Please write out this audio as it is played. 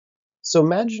So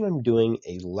imagine I'm doing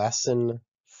a lesson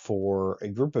for a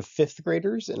group of fifth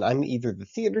graders, and I'm either the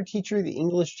theater teacher, the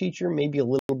English teacher, maybe a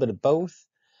little bit of both.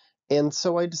 And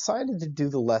so I decided to do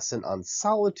the lesson on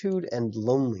solitude and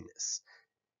loneliness.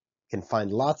 You can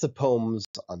find lots of poems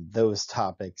on those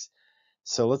topics.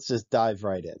 So let's just dive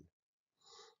right in.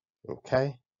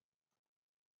 Okay?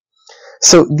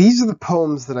 So these are the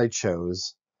poems that I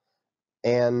chose,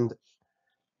 and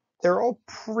they're all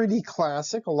pretty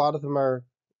classic. A lot of them are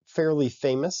fairly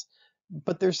famous,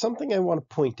 but there's something I want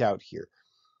to point out here.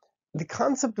 The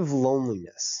concept of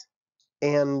loneliness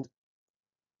and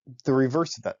the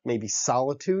reverse of that, maybe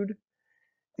solitude,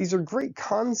 these are great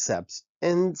concepts,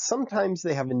 and sometimes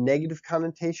they have a negative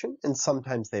connotation and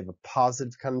sometimes they have a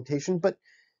positive connotation, but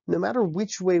no matter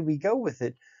which way we go with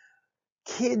it,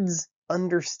 kids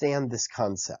understand this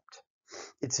concept.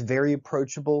 It's very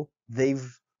approachable. They've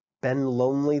been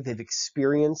lonely. They've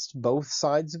experienced both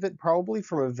sides of it probably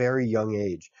from a very young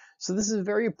age. So this is a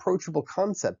very approachable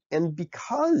concept. And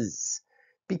because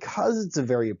it's a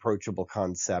very approachable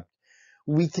concept,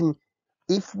 we can,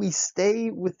 if we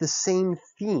stay with the same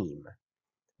theme,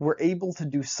 we're able to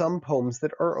do some poems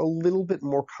that are a little bit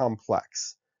more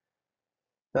complex.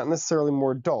 Not necessarily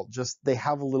more adult, just they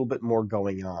have a little bit more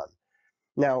going on.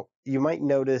 Now, you might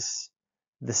notice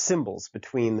the symbols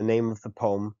between the name of the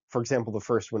poem. For example, the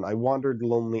first one, I wandered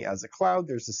lonely as a cloud.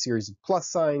 There's a series of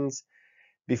plus signs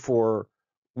before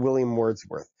William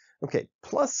Wordsworth. Okay,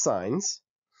 plus signs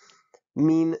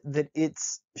mean that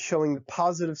it's showing the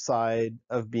positive side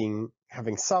of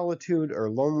having solitude or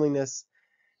loneliness.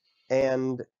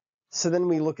 And so then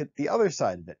we look at the other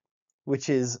side of it, which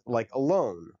is like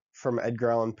alone from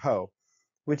Edgar Allan Poe,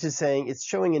 which is saying it's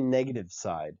showing a negative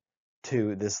side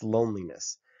to this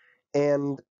loneliness.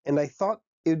 And I thought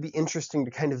it would be interesting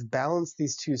to kind of balance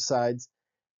these two sides.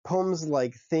 Poems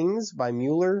like Things by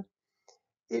Mueller,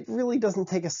 it really doesn't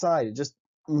take a side. It just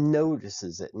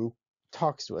notices it and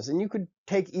talks to us. And you could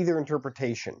take either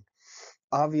interpretation.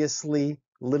 Obviously,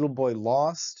 Little Boy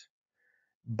Lost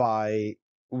by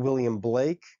William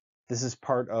Blake. This is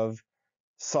part of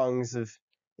Songs of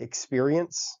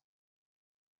Experience.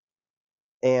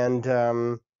 And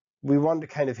we wanted to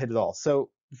kind of hit it all. So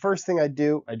the first thing I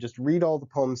do, I just read all the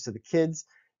poems to the kids.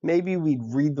 Maybe we'd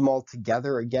read them all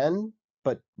together again,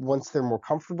 but once they're more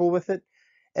comfortable with it,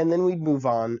 and then we'd move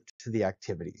on to the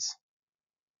activities.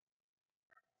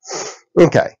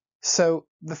 Okay, so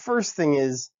the first thing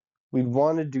is we'd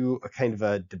want to do a kind of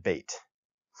a debate.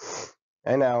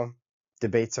 I know,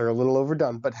 debates are a little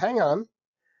overdone, but hang on.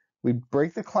 We'd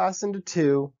break the class into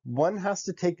two. One has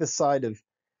to take the side of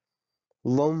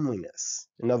loneliness.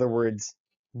 In other words,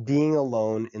 being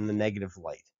alone in the negative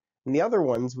light. And the other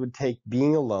ones would take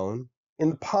being alone in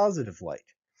the positive light.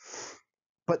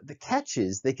 But the catch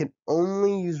is they can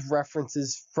only use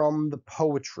references from the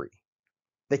poetry.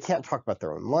 They can't talk about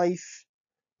their own life,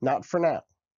 not for now.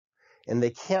 And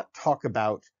they can't talk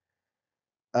about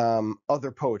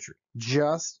other poetry.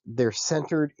 Just they're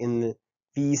centered in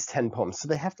these 10 poems. So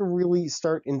they have to really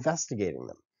start investigating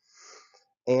them.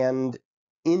 And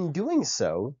in doing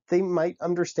so, they might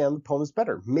understand the poems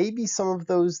better. Maybe some of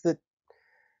those that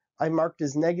I marked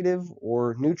as negative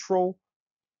or neutral,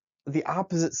 the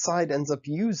opposite side ends up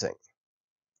using.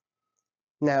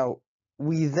 Now,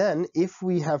 we then, if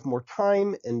we have more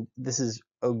time, and this is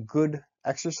a good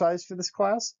exercise for this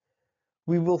class,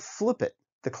 we will flip it.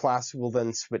 The class will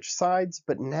then switch sides,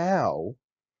 but now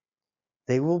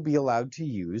they will be allowed to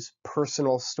use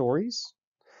personal stories.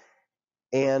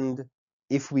 And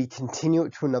if we continue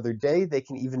it to another day, they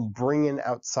can even bring in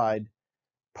outside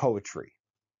poetry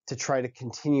to try to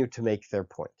continue to make their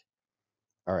point.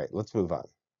 All right, let's move on.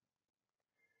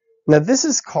 Now, this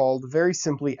is called, very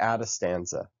simply, add a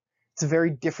stanza. It's a very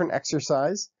different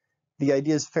exercise. The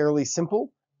idea is fairly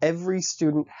simple. Every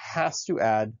student has to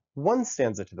add one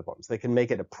stanza to the poems. They can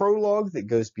make it a prologue that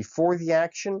goes before the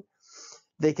action.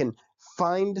 They can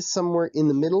find somewhere in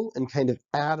the middle and kind of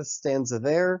add a stanza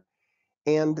there.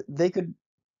 And they could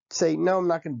say, no, I'm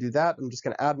not going to do that. I'm just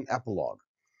going to add an epilogue.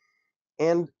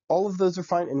 And all of those are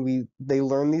fine, and they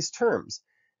learn these terms.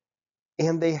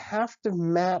 And they have to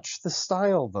match the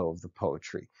style, though, of the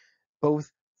poetry,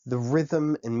 both the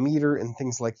rhythm and meter and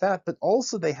things like that, but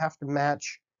also they have to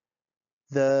match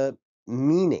the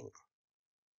meaning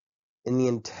and the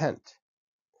intent.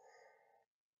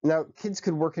 Now, kids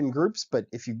could work in groups, but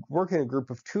if you work in a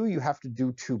group of two, you have to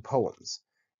do two poems,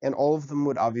 and all of them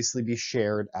would obviously be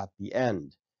shared at the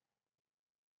end.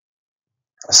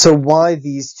 So why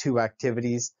these two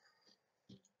activities?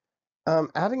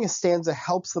 Adding a stanza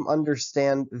helps them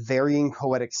understand varying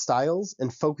poetic styles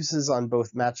and focuses on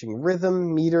both matching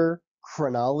rhythm, meter,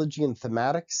 chronology, and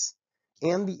thematics.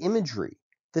 and the imagery.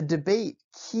 The debate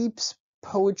keeps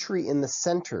poetry in the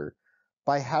center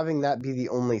by having that be the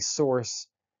only source,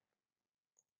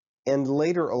 and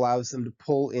later allows them to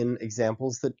pull in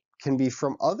examples that can be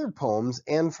from other poems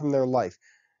and from their life.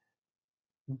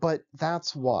 But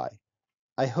that's why.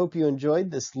 I hope you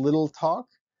enjoyed this little talk.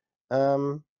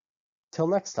 Till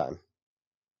next time.